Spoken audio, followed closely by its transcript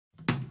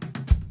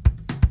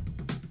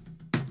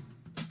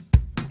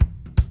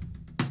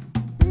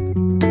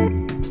Welcome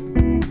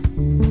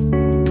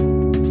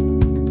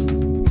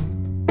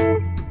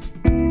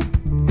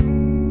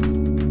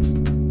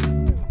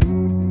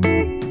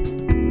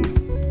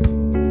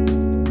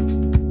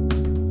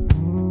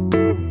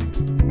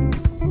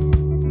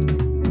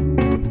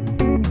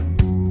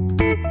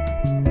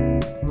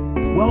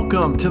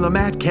to the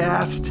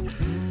Mattcast.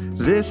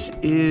 This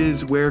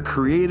is where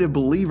creative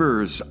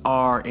believers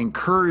are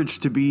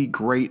encouraged to be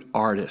great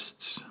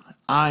artists.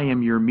 I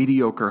am your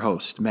mediocre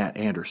host, Matt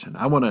Anderson.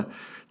 I want to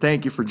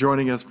thank you for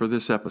joining us for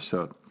this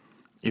episode.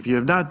 If you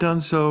have not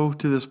done so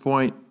to this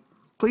point,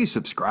 please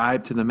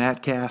subscribe to the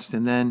Mattcast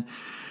and then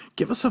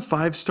give us a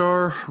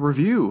 5-star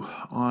review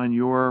on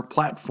your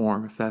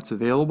platform if that's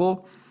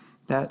available.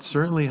 That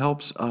certainly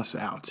helps us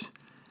out.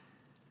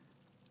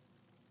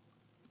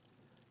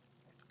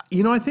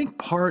 You know, I think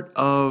part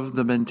of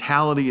the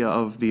mentality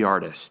of the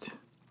artist,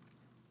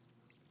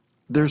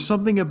 there's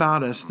something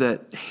about us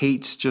that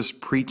hates just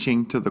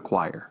preaching to the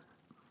choir.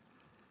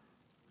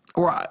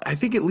 Or I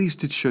think at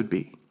least it should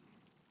be.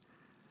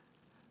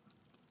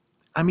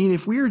 I mean,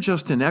 if we are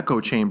just an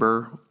echo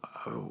chamber,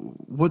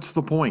 what's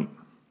the point?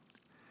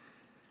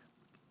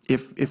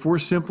 If we're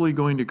simply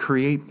going to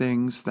create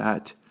things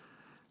that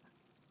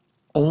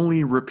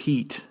only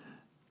repeat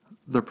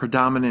the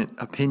predominant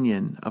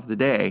opinion of the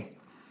day,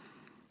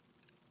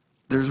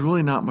 there's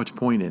really not much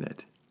point in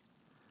it.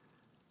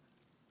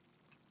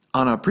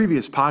 On a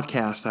previous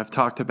podcast, I've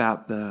talked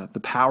about the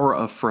power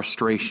of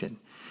frustration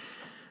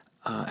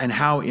and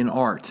how in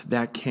art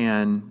that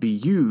can be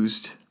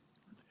used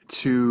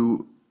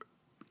to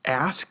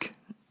ask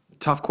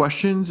tough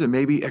questions and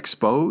maybe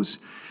expose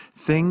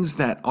things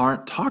that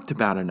aren't talked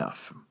about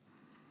enough.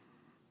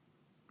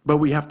 But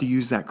we have to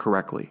use that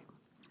correctly.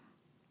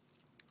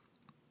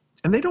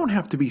 And they don't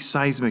have to be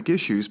seismic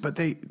issues, but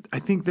I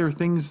think they're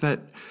things that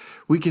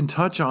we can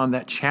touch on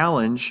that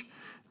challenge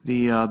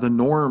the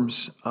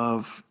norms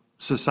of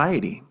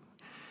society.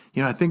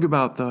 You know, I think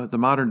about the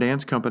modern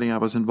dance company I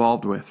was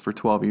involved with for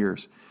 12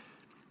 years.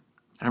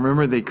 I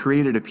remember they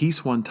created a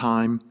piece one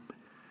time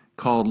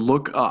called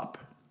Look Up.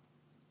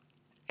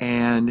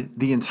 And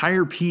the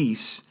entire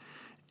piece,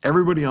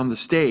 everybody on the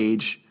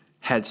stage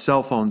had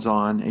cell phones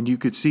on, and you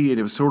could see it.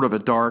 It was sort of a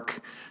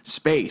dark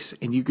space,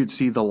 and you could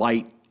see the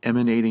light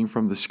emanating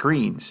from the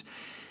screens.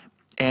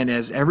 And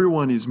as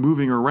everyone is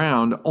moving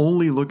around,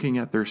 only looking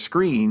at their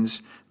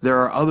screens, there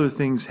are other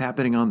things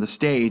happening on the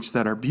stage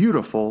that are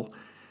beautiful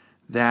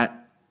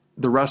that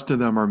the rest of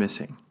them are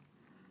missing.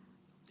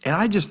 And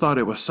I just thought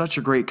it was such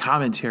a great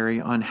commentary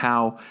on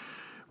how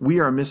we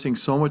are missing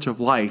so much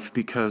of life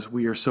because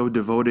we are so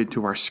devoted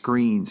to our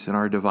screens and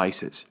our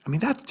devices. I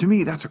mean, to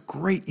me, that's a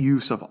great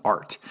use of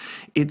art.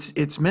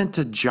 It's meant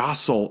to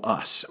jostle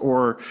us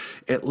or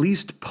at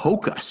least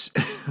poke us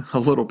a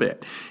little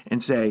bit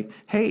and say,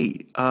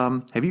 hey,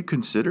 have you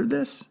considered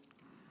this?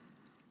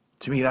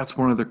 To me, that's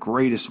one of the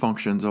greatest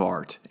functions of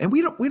art. And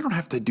we don't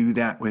have to do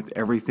that with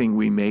everything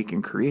we make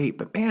and create.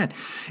 But man,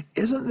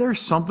 isn't there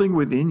something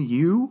within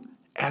you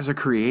as a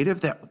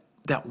creative that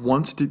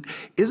wants to,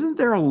 isn't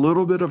there a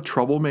little bit of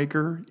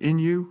troublemaker in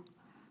you?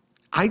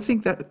 I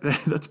think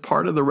that's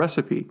part of the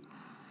recipe.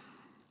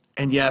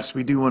 And yes,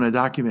 we do want to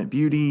document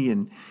beauty,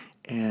 and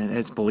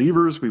as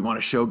believers, we want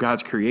to show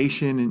God's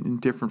creation in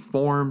different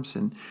forms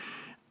and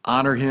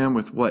honor him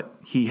with what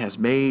he has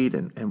made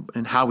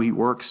and how he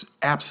works.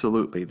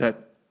 Absolutely,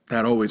 that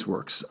always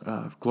works.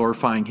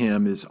 Glorifying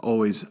him is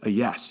always a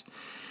yes.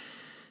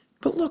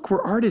 But look,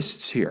 we're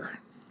artists here.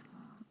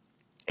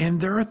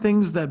 And there are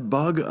things that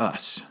bug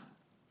us.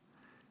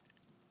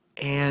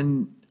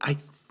 And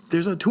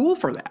there's a tool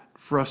for that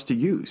for us to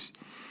use.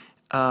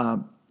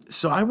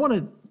 So I want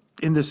to,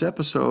 in this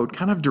episode,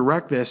 kind of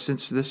direct this,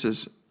 since this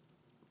is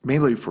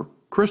mainly for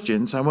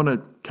Christians, I want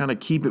to kind of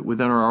keep it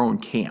within our own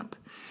camp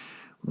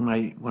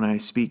when I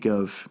speak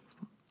of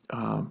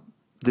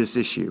this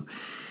issue.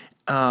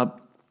 It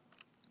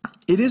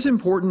is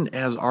important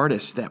as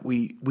artists that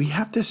we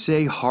have to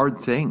say hard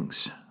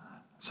things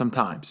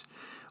sometimes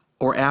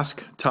or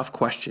ask tough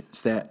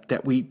questions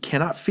that we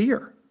cannot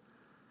fear.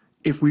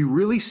 If we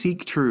really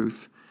seek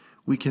truth,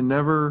 we can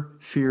never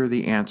fear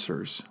the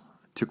answers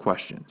to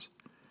questions.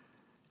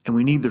 And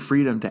we need the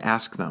freedom to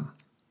ask them,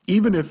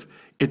 even if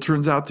it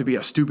turns out to be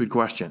a stupid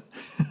question.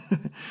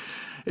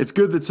 It's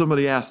good that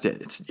somebody asked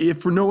it.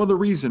 If for no other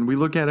reason, we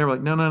look at it and we're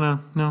like,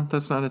 no,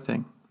 that's not a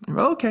thing.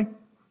 Okay.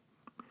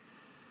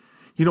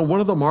 You know, one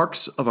of the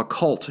marks of a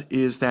cult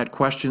is that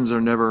questions are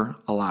never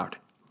allowed.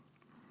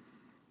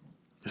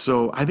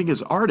 So I think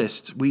as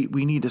artists, we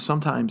need to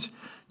sometimes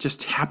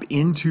just tap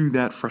into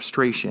that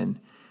frustration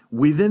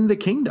within the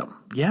kingdom.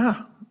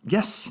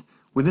 Yes,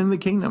 within the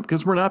kingdom,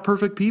 because we're not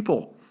perfect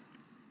people.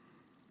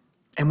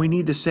 And we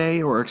need to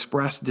say or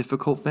express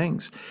difficult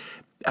things.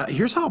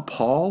 Here's how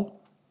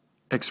Paul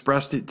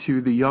expressed it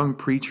to the young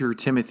preacher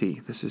Timothy.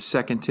 This is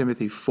 2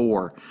 Timothy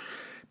 4.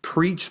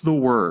 Preach the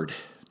word.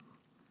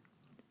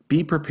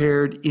 Be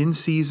prepared in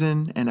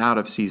season and out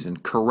of season.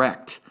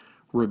 Correct,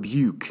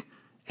 rebuke,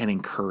 and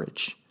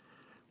encourage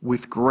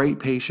with great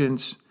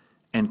patience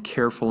and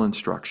careful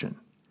instruction.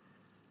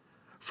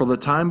 For the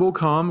time will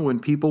come when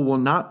people will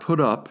not put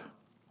up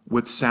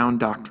with sound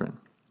doctrine.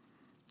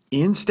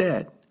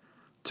 Instead,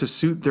 to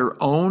suit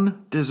their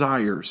own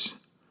desires,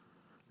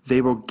 they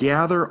will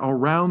gather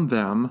around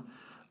them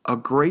a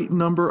great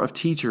number of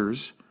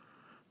teachers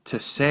to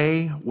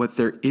say what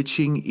their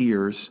itching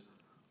ears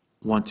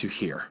want to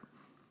hear.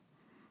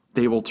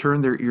 They will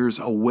turn their ears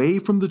away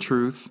from the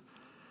truth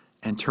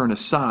and turn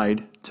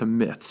aside to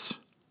myths.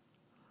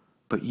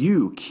 But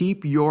you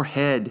keep your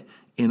head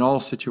in all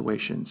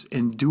situations,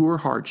 endure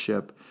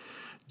hardship,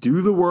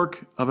 do the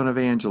work of an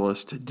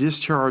evangelist,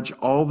 discharge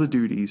all the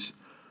duties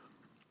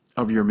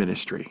of your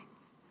ministry.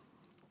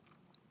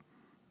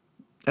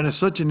 And it's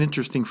such an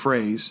interesting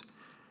phrase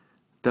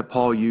that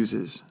Paul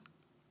uses,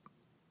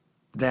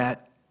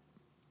 that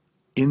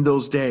in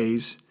those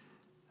days,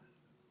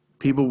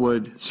 people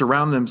would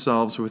surround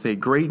themselves with a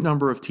great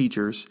number of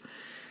teachers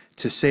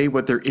to say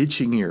what their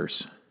itching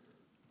ears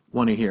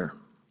want to hear.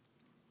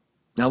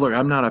 Now, look,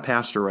 I'm not a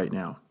pastor right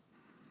now,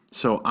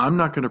 so I'm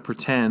not going to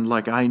pretend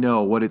like I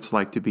know what it's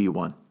like to be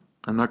one.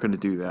 I'm not going to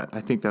do that.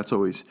 I think that's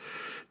always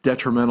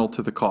detrimental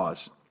to the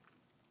cause.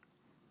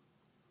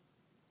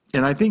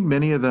 And I think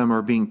many of them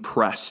are being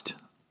pressed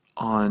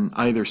on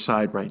either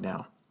side right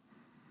now.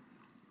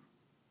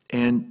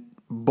 And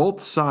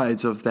both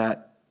sides of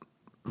that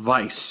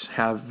vice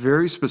have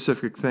very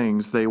specific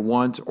things they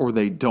want or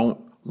they don't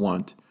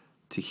want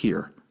to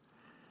hear.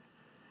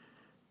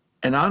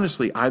 And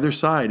honestly, either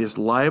side is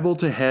liable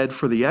to head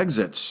for the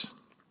exits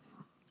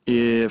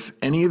if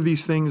any of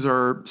these things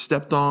are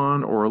stepped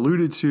on or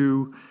alluded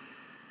to.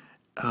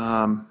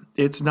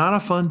 It's not a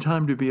fun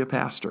time to be a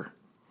pastor,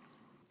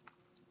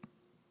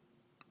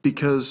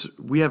 because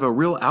we have a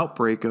real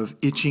outbreak of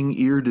itching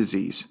ear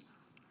disease.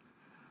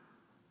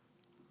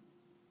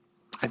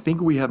 I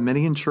think we have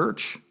many in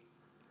church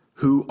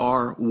who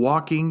are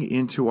walking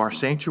into our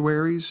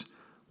sanctuaries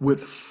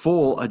with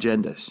full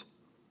agendas.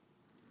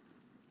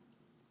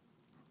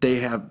 They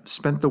have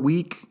spent the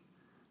week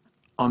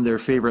on their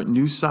favorite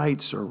news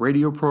sites or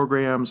radio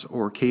programs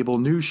or cable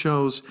news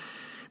shows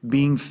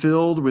being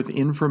filled with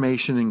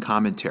information and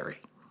commentary.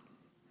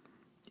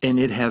 And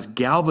it has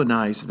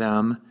galvanized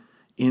them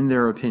in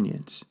their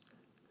opinions.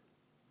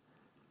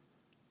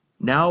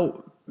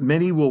 Now,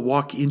 many will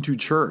walk into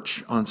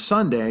church on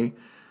Sunday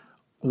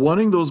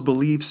wanting those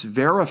beliefs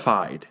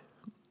verified,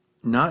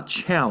 not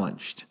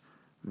challenged,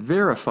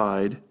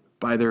 verified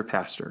by their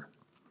pastor.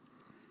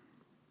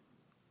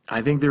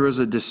 I think there is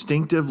a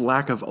distinctive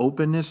lack of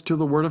openness to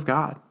the Word of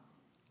God.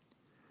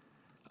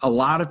 A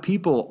lot of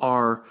people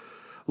are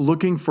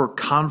looking for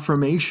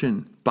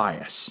confirmation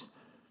bias.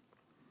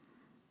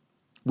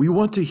 We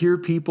want to hear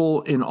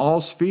people in all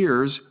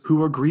spheres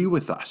who agree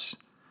with us,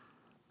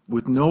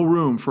 with no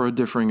room for a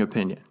differing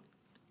opinion.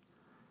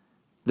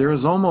 There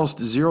is almost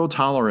zero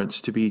tolerance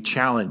to be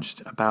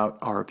challenged about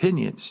our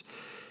opinions.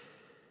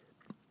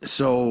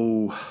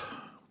 So,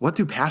 what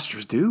do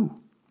pastors do?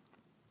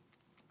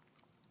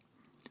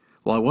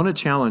 Well, I want to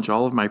challenge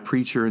all of my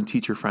preacher and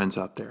teacher friends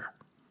out there.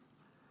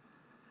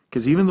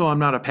 Because even though I'm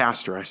not a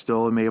pastor, I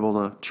still am able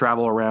to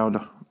travel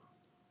around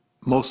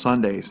most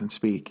Sundays and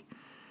speak.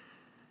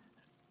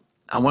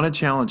 I want to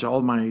challenge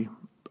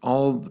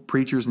all the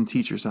preachers and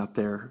teachers out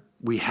there.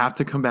 We have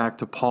to come back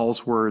to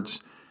Paul's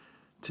words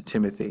to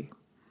Timothy.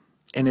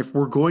 And if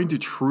we're going to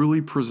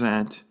truly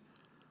present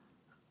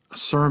a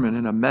sermon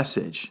and a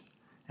message,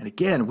 and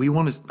again,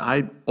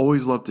 I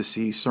always love to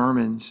see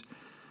sermons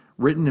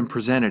written and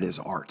presented as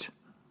art.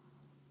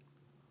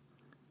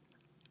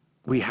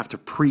 We have to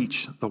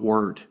preach the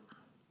word.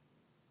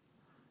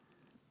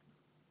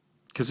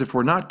 Because if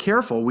we're not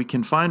careful, we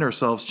can find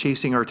ourselves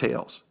chasing our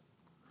tails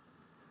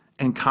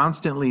and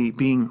constantly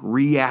being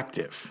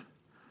reactive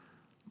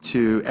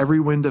to every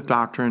wind of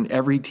doctrine,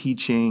 every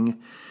teaching,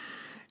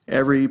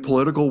 every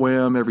political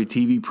whim, every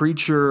TV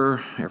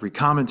preacher, every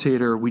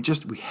commentator. We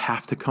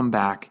have to come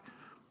back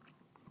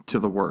to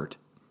the Word.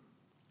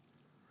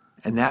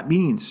 And that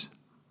means,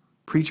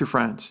 preacher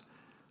friends,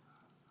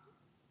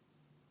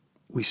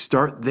 we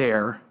start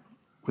there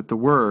with the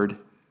Word,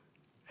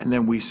 and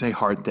then we say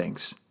hard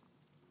things.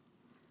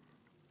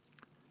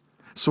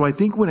 So I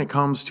think when it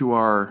comes to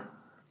our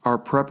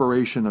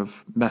preparation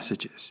of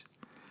messages,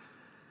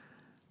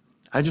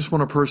 I just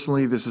want to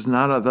personally, this is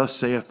not a thus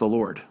saith the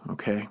Lord,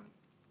 okay?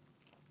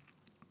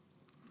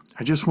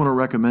 I just want to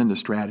recommend a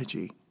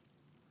strategy.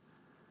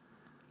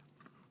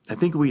 I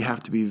think we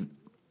have to be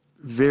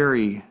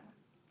very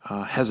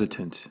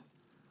hesitant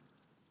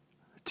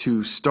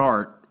to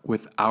start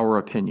with our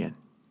opinion.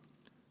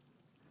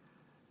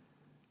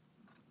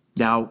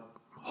 Now,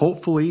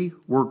 hopefully,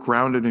 we're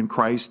grounded in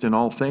Christ in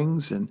all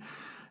things, and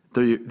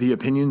the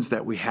opinions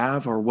that we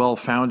have are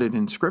well-founded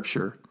in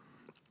Scripture.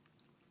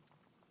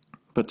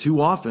 But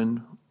too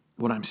often,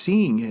 what I'm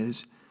seeing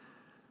is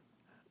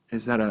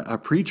that a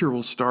preacher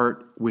will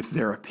start with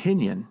their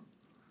opinion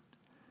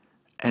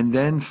and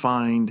then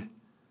find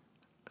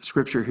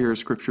Scripture here,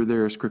 Scripture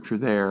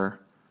there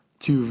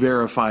to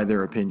verify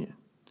their opinion.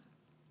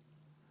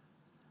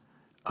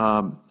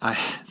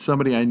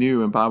 Somebody I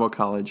knew in Bible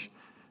college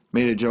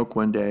made a joke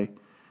one day.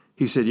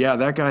 He said, yeah,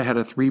 that guy had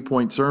a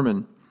 3-point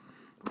sermon.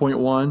 Point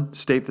 1,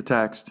 state the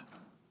text.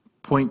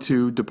 Point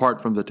 2,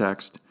 depart from the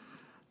text.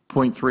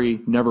 Point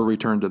 3, never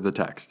return to the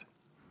text.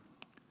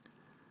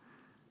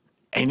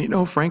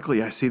 And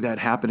frankly, I see that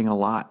happening a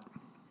lot.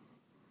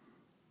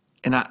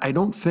 And I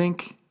don't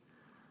think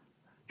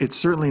it's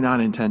certainly not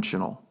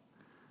intentional.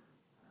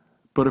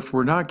 But if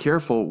we're not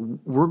careful,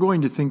 we're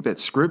going to think that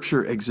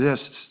Scripture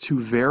exists to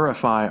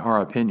verify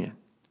our opinion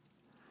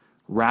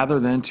rather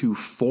than to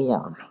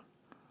form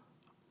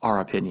our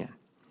opinion.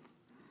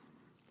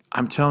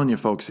 I'm telling you,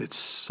 folks, it's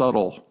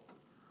subtle.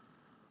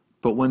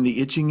 But when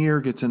the itching ear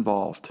gets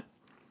involved,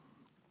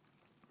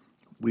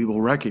 we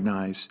will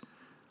recognize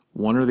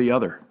one or the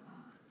other.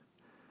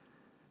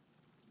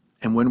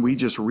 And when we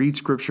just read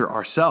Scripture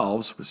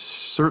ourselves, which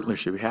certainly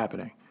should be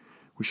happening,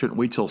 we shouldn't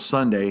wait till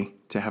Sunday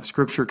to have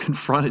Scripture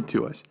confronted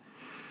to us.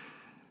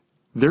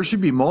 There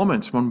should be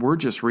moments when we're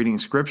just reading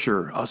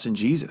Scripture, us and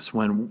Jesus,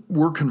 when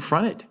we're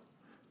confronted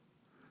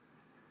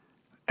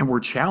and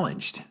we're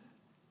challenged.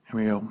 And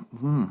we go,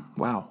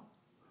 wow,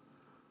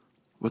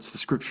 what's the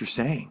Scripture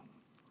saying?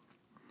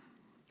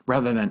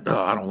 Rather than,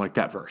 oh, I don't like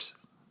that verse.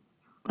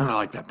 I don't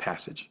like that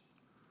passage.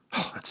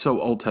 Oh, that's so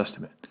Old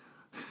Testament.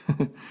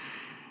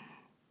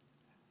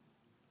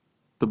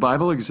 The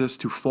Bible exists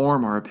to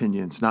form our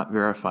opinions, not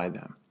verify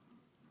them.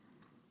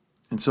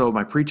 And so,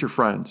 my preacher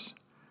friends,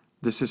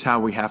 this is how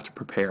we have to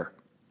prepare.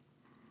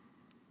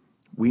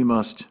 We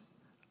must,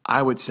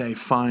 I would say,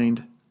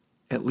 find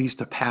at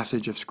least a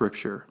passage of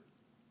Scripture,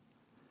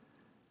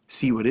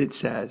 see what it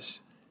says,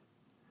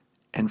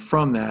 and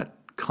from that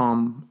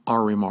come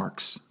our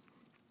remarks.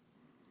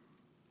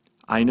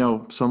 I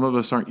know some of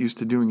us aren't used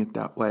to doing it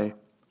that way,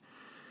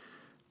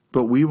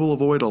 but we will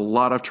avoid a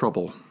lot of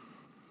trouble.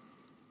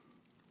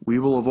 We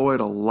will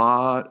avoid a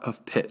lot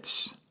of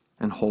pits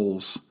and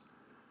holes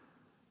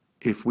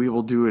if we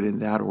will do it in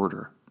that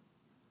order.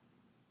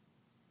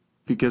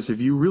 Because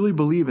if you really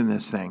believe in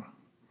this thing,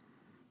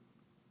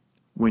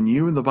 when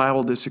you and the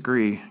Bible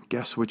disagree,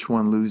 guess which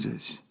one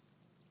loses?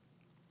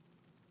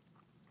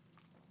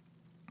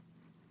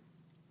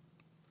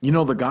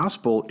 The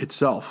gospel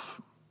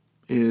itself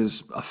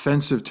is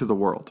offensive to the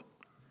world.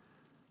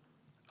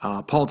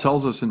 Paul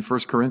tells us in 1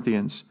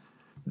 Corinthians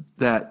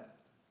that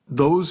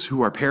those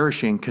who are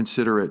perishing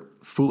consider it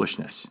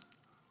foolishness.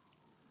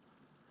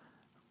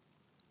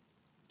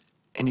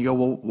 And you go,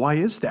 well, why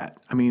is that?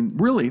 I mean,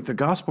 really, the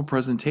gospel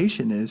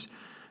presentation is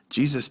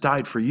Jesus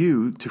died for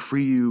you to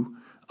free you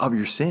of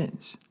your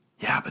sins.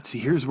 Yeah, but see,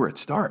 here's where it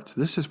starts.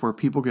 This is where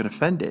people get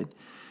offended.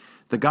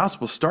 The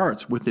gospel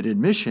starts with an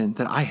admission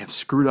that I have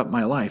screwed up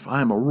my life.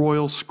 I am a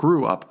royal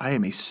screw up. I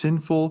am a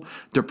sinful,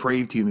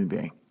 depraved human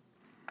being.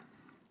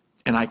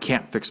 And I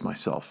can't fix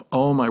myself.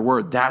 Oh, my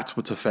word, that's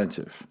what's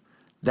offensive.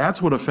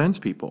 That's what offends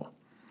people.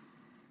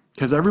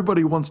 Because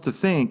everybody wants to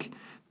think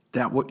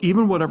that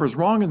even whatever's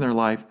wrong in their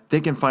life,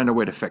 they can find a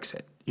way to fix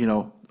it.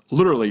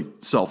 Literally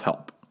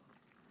self-help.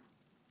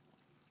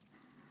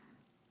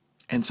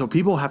 And so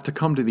people have to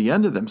come to the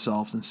end of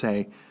themselves and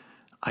say,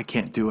 I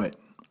can't do it.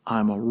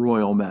 I'm a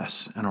royal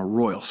mess and a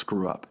royal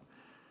screw up.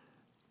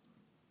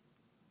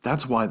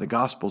 That's why the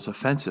gospel's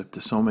offensive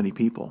to so many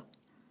people.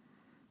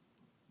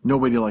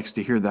 Nobody likes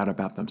to hear that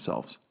about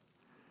themselves.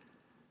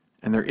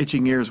 And their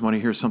itching ears want to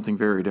hear something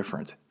very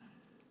different.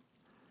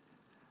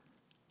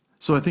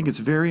 So I think it's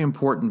very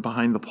important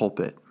behind the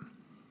pulpit.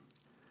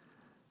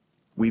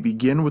 We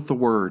begin with the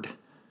word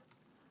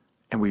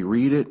and we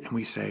read it and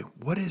we say,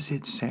 what is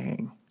it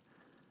saying?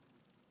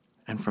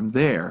 And from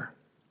there,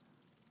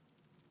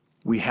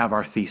 we have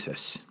our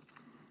thesis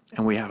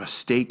and we have a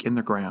stake in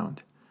the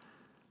ground.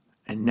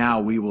 And now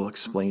we will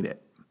explain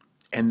it.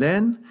 And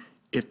then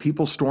if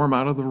people storm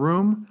out of the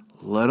room,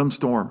 let them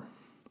storm.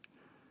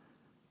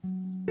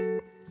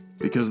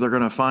 Because they're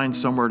going to find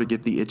somewhere to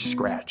get the itch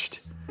scratched.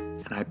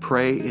 And I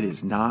pray it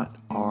is not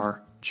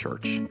our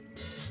church.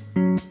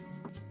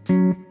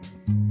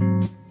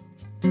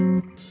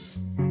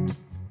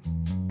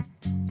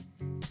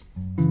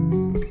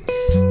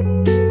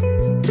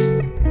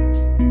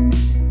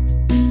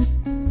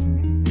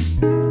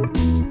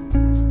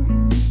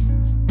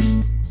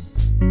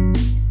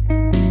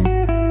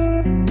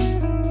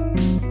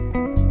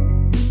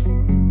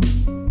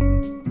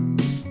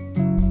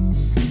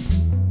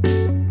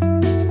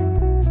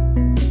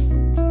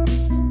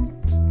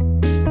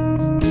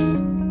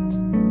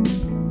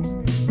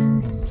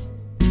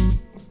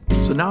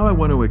 So now I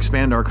want to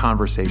expand our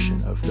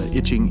conversation of the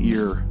itching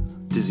ear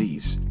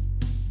disease.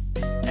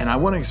 And I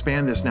want to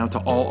expand this now to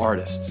all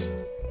artists,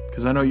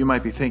 because I know you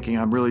might be thinking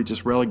I'm really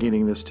just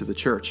relegating this to the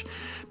church.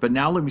 But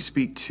now let me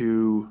speak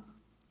to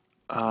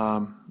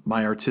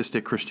my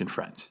artistic Christian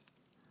friends.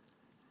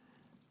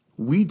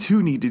 We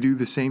too need to do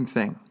the same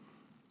thing.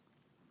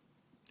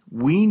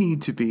 We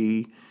need to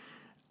be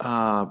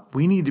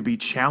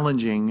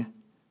challenging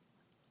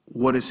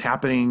what is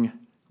happening,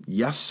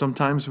 yes,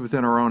 sometimes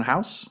within our own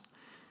house,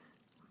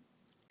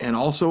 and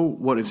also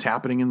what is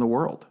happening in the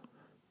world.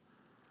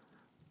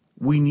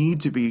 We need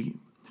to be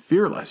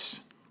fearless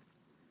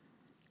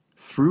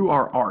through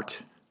our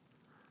art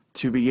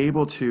to be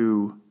able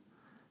to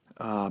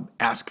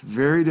ask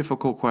very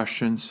difficult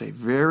questions, say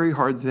very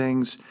hard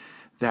things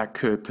that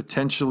could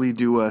potentially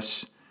do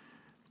us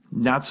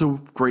not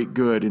so great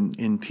good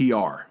in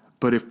PR.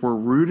 But if we're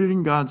rooted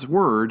in God's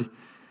word,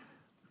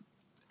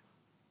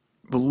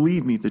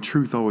 believe me, the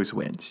truth always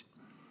wins.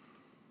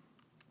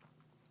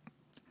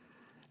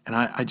 And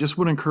I just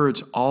would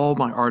encourage all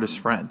my artist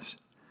friends.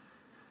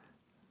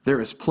 There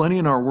is plenty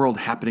in our world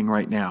happening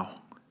right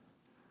now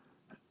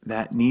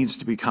that needs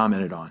to be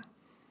commented on.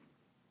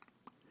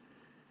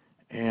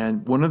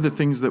 And one of the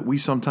things that we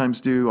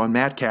sometimes do on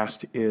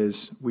Madcast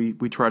is we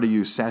try to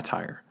use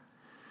satire.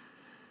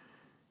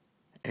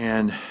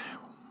 And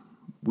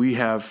we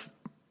have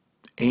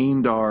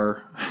aimed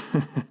our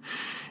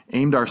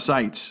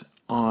sights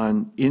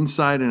on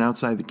inside and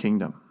outside the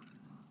kingdom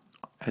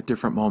at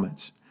different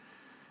moments.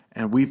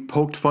 And we've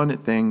poked fun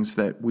at things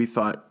that we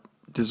thought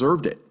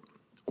deserved it,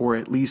 or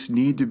at least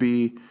need to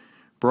be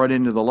brought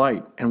into the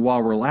light. And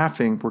while we're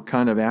laughing, we're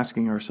kind of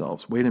asking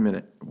ourselves, wait a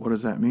minute, what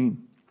does that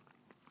mean?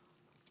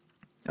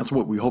 That's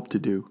what we hope to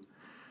do.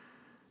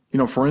 You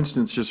know, for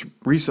instance, just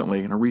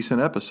recently in a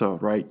recent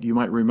episode, right? You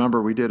might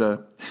remember we did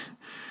a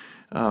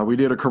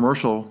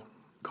commercial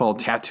called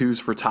Tattoos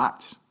for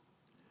Tots,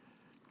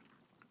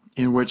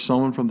 in which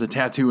someone from the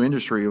tattoo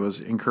industry was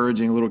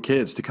encouraging little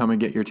kids to come and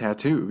get your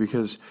tattoo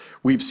because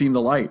we've seen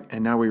the light.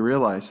 And now we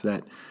realize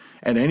that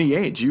at any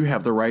age, you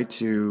have the right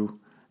to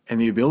and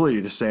the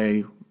ability to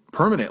say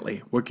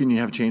permanently, what can you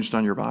have changed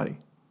on your body?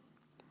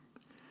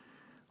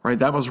 Right?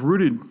 That was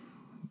rooted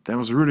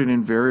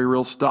in very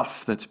real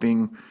stuff that's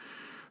being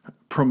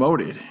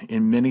promoted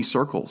in many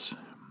circles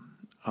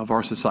of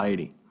our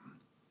society.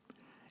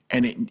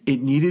 And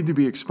it needed to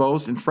be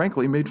exposed and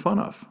frankly made fun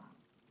of.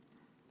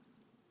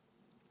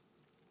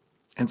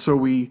 And so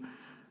we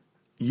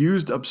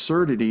used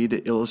absurdity to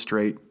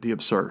illustrate the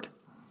absurd.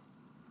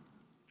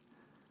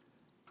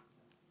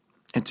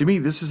 And to me,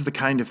 this is the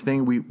kind of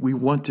thing we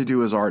want to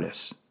do as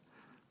artists.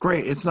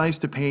 Great, it's nice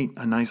to paint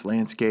a nice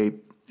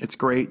landscape. It's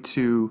great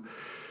to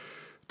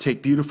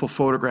take beautiful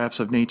photographs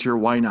of nature.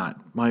 Why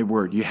not? My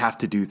word, you have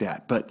to do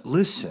that. But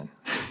listen,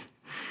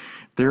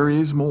 there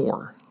is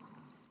more.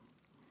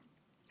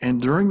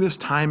 And during this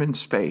time and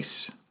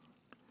space,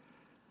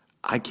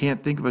 I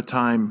can't think of a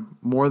time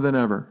more than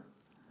ever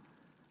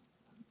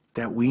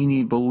that we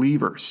need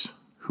believers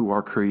who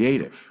are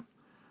creative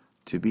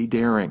to be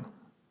daring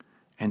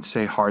and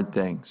say hard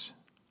things.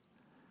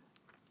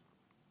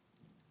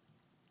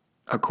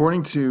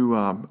 According to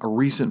a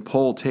recent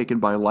poll taken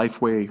by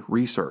Lifeway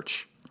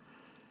Research,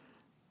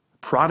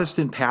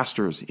 Protestant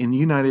pastors in the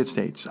United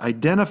States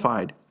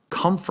identified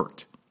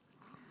comfort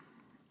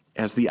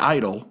as the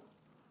idol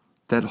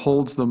that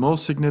holds the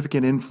most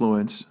significant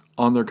influence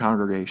on their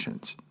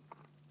congregations.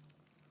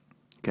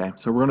 Okay,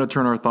 so we're going to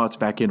turn our thoughts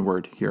back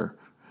inward here.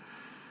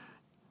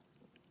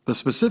 The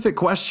specific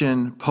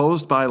question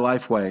posed by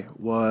Lifeway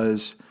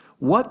was,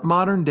 what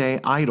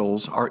modern-day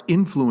idols are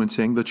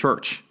influencing the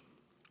church?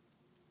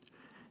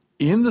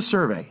 In the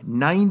survey,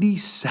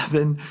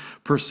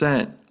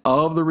 97%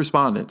 of the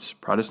respondents,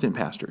 Protestant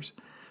pastors,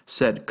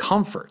 said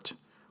comfort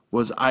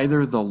was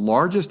either the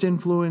largest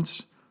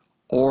influence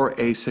or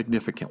a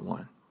significant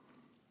one.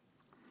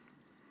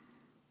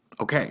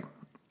 Okay,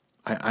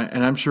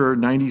 and I'm sure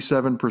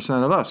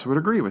 97% of us would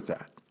agree with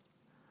that.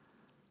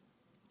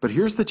 But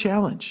here's the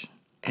challenge,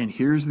 and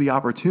here's the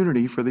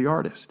opportunity for the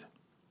artist.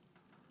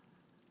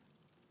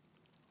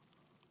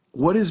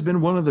 What has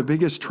been one of the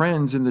biggest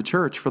trends in the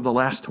church for the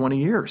last 20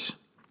 years?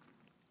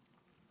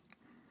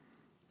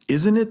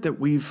 Isn't it that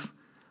we've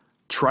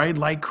tried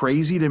like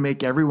crazy to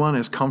make everyone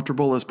as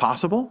comfortable as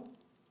possible?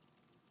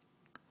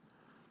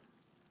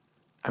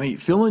 I mean,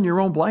 fill in your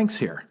own blanks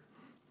here.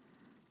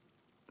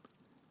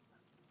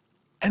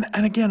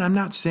 And again, I'm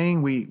not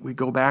saying we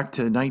go back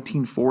to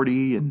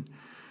 1940 and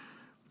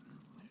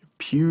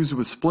pews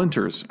with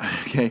splinters,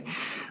 okay?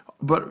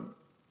 But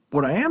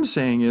what I am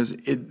saying is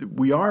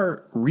we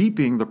are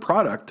reaping the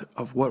product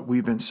of what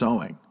we've been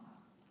sowing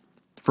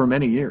for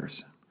many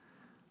years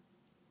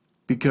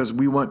because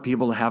we want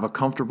people to have a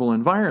comfortable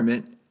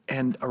environment.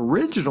 And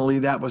originally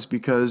that was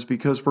because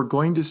we're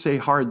going to say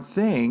hard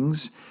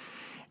things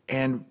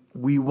and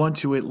we want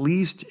to at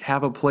least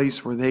have a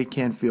place where they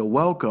can feel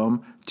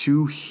welcome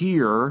to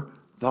hear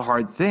the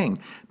hard thing.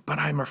 But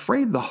I'm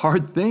afraid the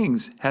hard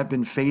things have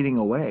been fading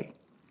away.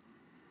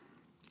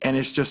 And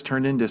it's just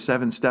turned into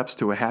 7 steps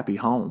to a happy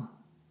home.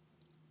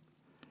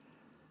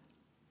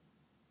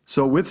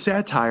 So with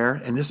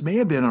satire, and this may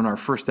have been on our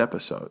first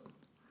episode,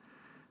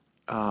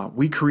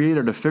 we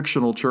created a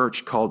fictional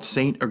church called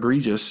Saint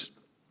Egregious.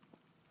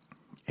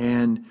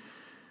 And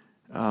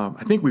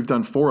I think we've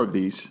done 4 of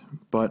these,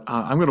 but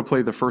I'm going to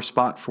play the first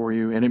spot for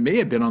you. And it may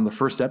have been on the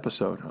first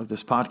episode of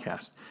this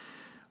podcast.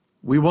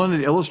 We wanted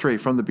to illustrate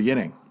from the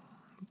beginning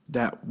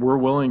that we're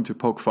willing to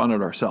poke fun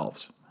at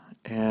ourselves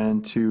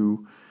and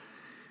to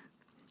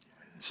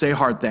say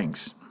hard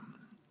things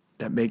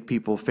that make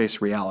people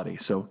face reality.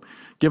 So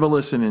give a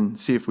listen and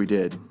see if we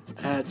did.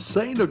 At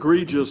St.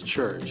 Egregious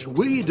Church,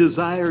 we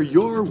desire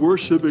your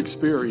worship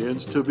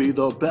experience to be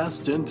the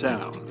best in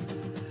town.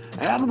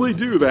 And we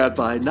do that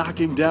by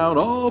knocking down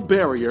all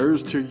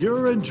barriers to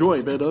your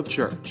enjoyment of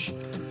church.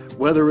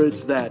 Whether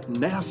it's that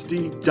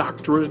nasty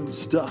doctrine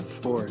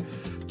stuff or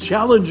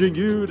challenging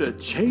you to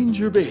change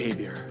your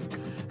behavior.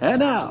 And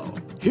now,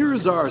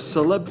 here's our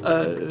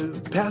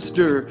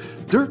Pastor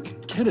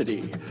Dirk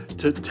Kennedy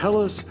to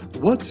tell us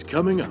what's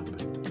coming up.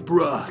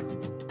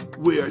 Bruh,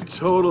 we are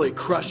totally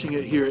crushing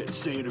it here at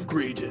St.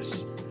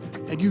 Egregious.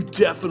 And you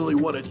definitely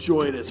want to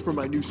join us for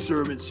my new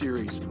sermon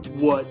series,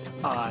 What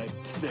I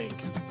Think.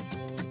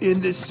 In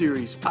this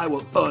series, I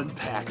will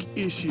unpack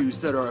issues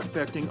that are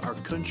affecting our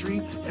country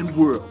and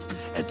world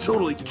and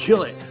totally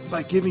kill it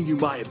by giving you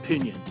my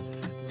opinion.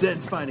 Then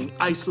finding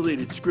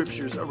isolated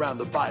scriptures around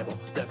the Bible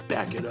that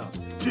back it up.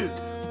 Dude,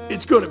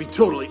 it's going to be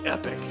totally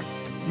epic.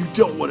 You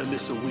don't want to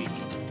miss a week.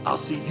 I'll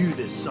see you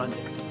this Sunday.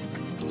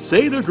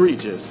 St.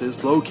 Egregious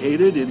is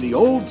located in the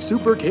old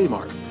Super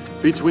Kmart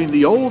between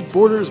the old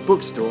Borders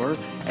bookstore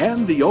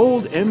and the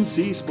old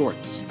MC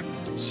Sports.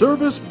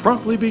 Service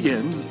promptly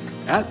begins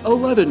at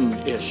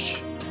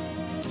 11-ish.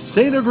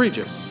 St.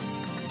 Egregious,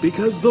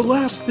 because the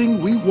last thing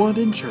we want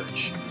in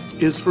church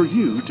is for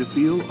you to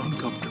feel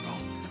uncomfortable.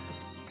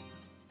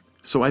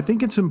 So I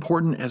think it's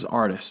important as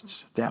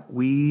artists that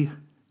we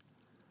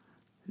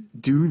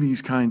do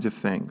these kinds of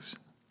things.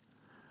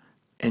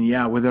 And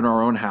yeah, within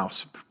our own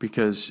house,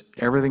 because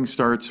everything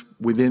starts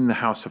within the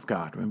house of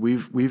God. And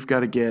we've got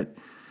to get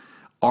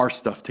our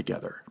stuff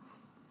together,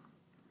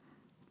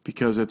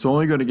 because it's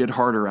only going to get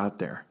harder out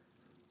there.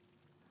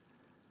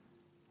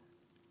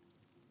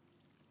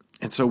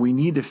 And so we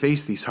need to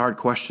face these hard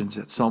questions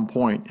at some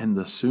point, and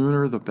the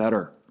sooner the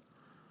better.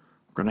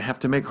 We're going to have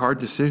to make hard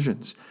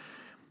decisions.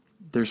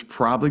 There's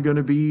probably going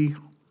to be,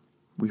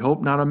 we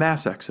hope, not a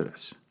mass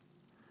exodus.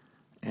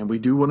 And we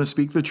do want to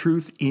speak the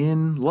truth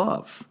in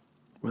love,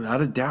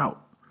 without a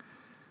doubt.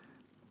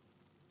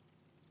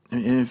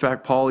 And in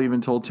fact, Paul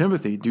even told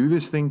Timothy, do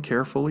this thing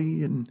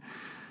carefully. And,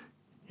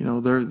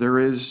 there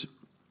is,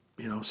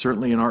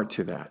 certainly an art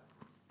to that.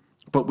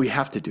 But we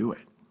have to do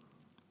it.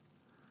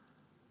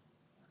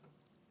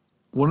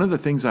 One of the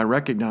things I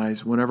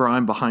recognize whenever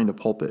I'm behind a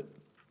pulpit,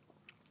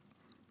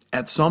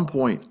 at some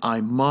point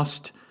I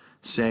must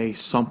say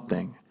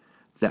something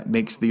that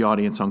makes the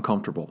audience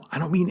uncomfortable. I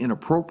don't mean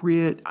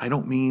inappropriate. I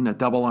don't mean a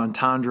double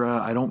entendre.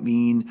 I don't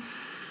mean,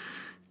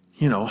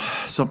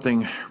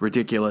 something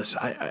ridiculous.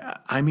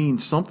 I mean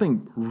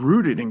something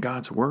rooted in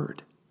God's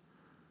word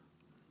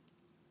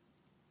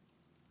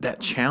that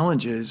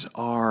challenges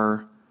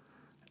our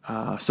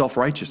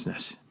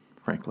self-righteousness,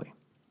 frankly.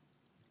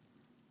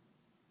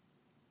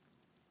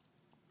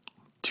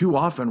 Too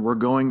often we're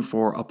going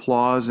for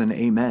applause and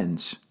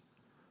amens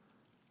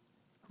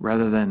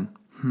rather than,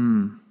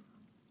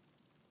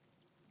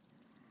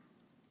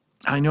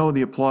 I know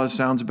the applause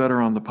sounds better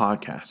on the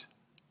podcast.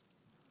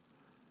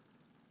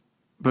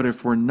 But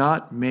if we're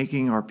not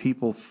making our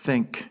people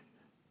think,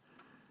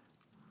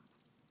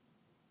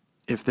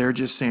 if they're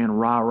just saying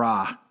rah,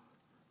 rah,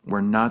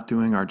 we're not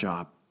doing our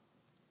job.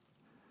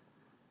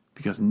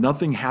 Because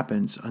nothing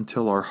happens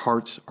until our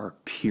hearts are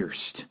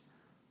pierced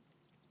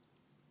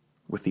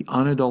with the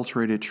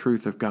unadulterated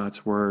truth of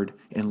God's word,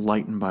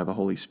 enlightened by the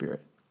Holy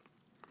Spirit.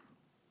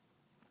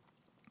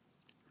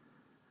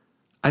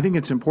 I think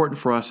it's important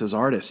for us as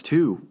artists,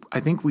 too.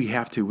 I think we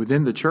have to,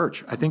 within the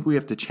church, I think we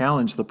have to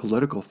challenge the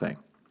political thing.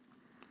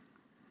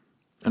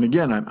 And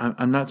again,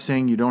 I'm not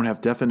saying you don't have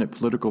definite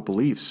political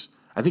beliefs.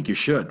 I think you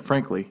should,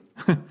 frankly.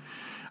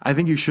 I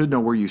think you should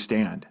know where you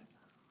stand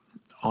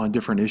on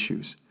different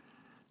issues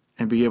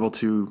and be able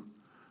to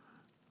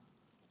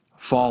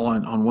fall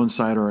on one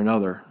side or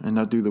another and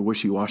not do the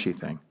wishy-washy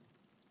thing.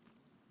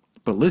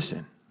 But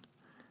listen,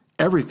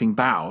 everything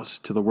bows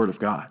to the Word of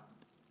God.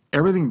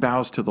 Everything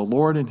bows to the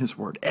Lord and His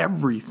Word.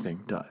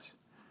 Everything does.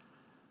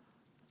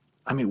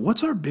 I mean,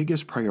 what's our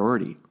biggest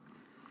priority?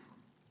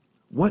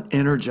 What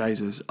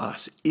energizes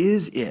us?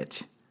 Is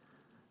it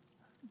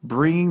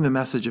bringing the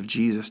message of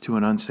Jesus to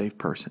an unsafe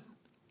person?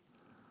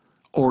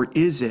 Or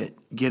is it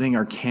getting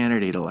our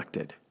candidate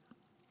elected?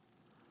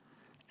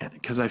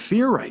 Because I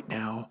fear right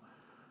now,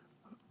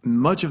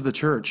 much of the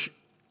church,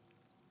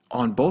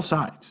 on both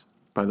sides,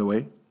 by the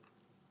way,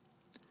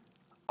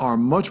 are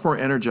much more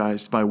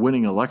energized by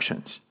winning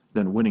elections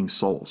than winning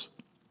souls.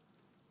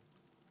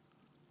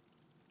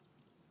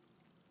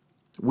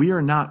 We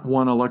are not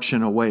one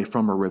election away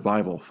from a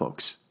revival,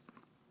 folks.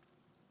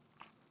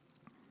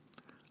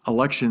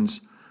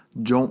 Elections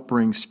don't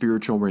bring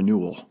spiritual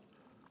renewal.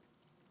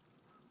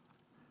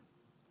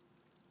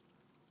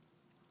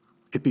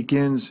 It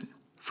begins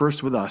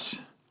first with us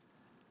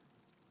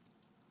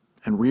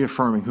and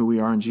reaffirming who we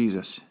are in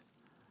Jesus.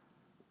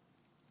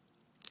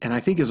 And I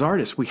think as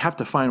artists, we have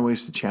to find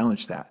ways to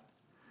challenge that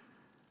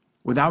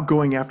without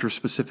going after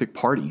specific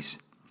parties.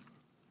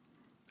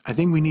 I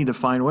think we need to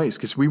find ways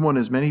because we want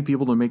as many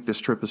people to make this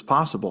trip as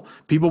possible.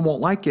 People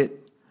won't like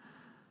it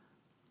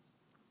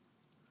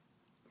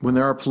when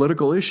there are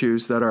political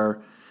issues that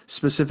are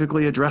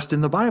specifically addressed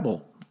in the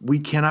Bible. We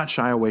cannot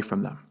shy away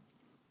from them.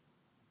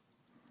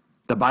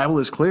 The Bible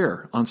is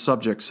clear on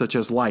subjects such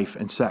as life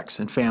and sex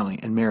and family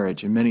and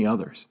marriage and many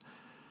others.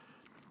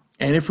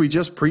 And if we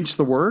just preach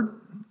the word,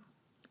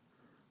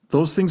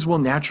 those things will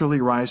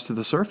naturally rise to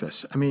the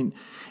surface. I mean,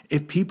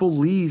 if people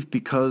leave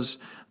because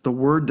the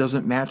word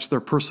doesn't match their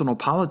personal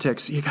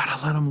politics, you got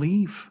to let them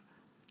leave.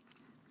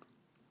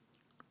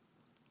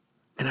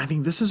 And I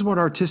think this is what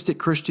artistic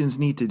Christians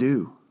need to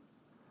do.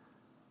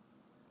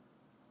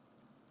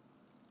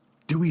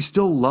 Do we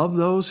still love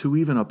those who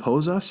even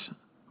oppose us?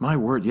 My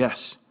word,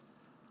 yes.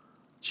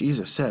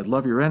 Jesus said,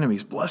 love your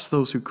enemies, bless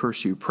those who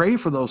curse you, pray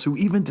for those who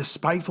even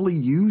despitefully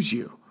use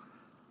you.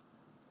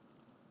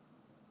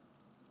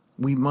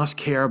 We must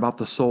care about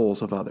the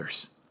souls of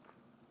others.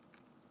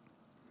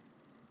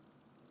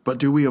 But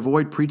do we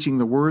avoid preaching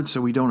the word so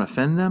we don't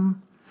offend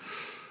them?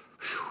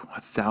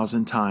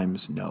 1,000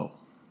 times no.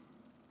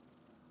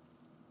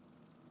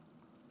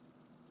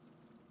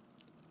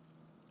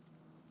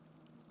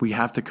 We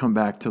have to come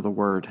back to the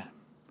word.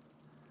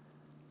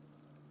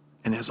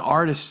 And as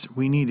artists,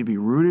 we need to be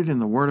rooted in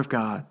the word of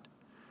God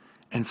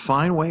and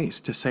find ways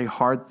to say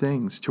hard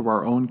things to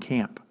our own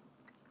camp.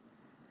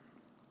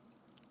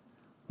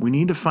 We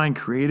need to find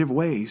creative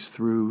ways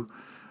through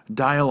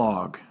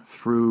dialogue,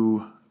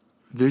 through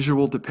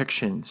visual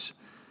depictions.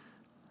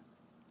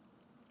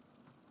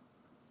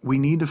 We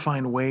need to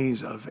find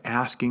ways of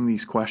asking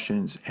these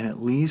questions and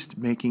at least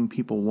making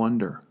people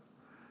wonder.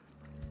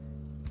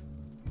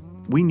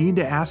 We need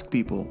to ask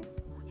people,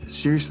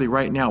 seriously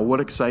right now, what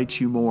excites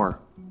you more?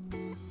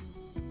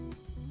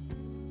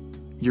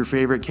 Your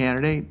favorite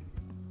candidate?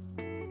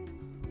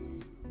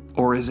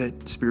 Or is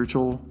it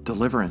spiritual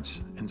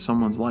deliverance in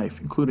someone's life,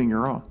 including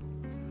your own?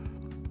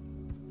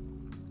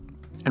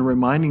 And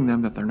reminding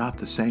them that they're not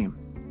the same.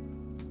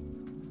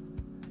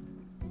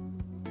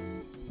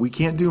 We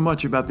can't do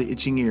much about the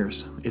itching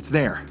ears. It's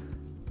there.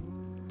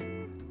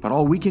 But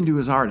all we can do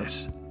as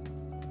artists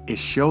is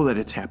show that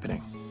it's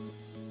happening.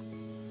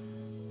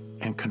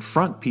 And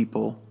confront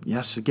people,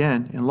 yes,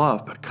 again, in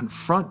love, but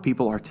confront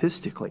people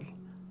artistically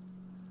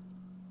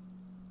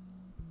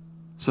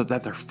so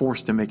that they're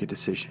forced to make a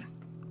decision.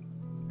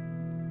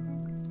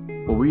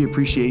 Well, we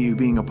appreciate you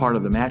being a part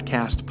of the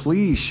Mattcast.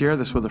 Please share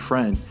this with a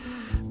friend.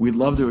 We'd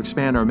love to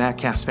expand our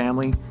Mattcast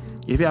family.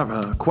 If you have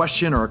a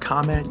question or a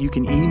comment, you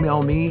can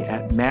email me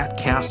at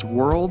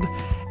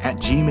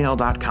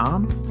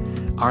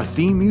mattcastworld@gmail.com. Our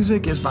theme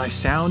music is by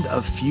Sound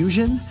of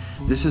Fusion.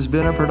 This has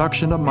been a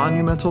production of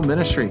Monumental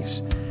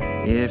Ministries.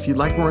 If you'd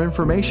like more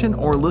information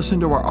or listen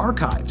to our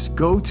archives,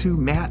 go to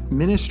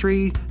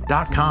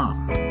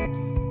mattministry.com.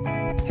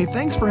 Hey,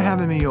 thanks for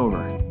having me over.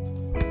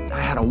 I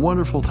had a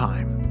wonderful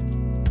time.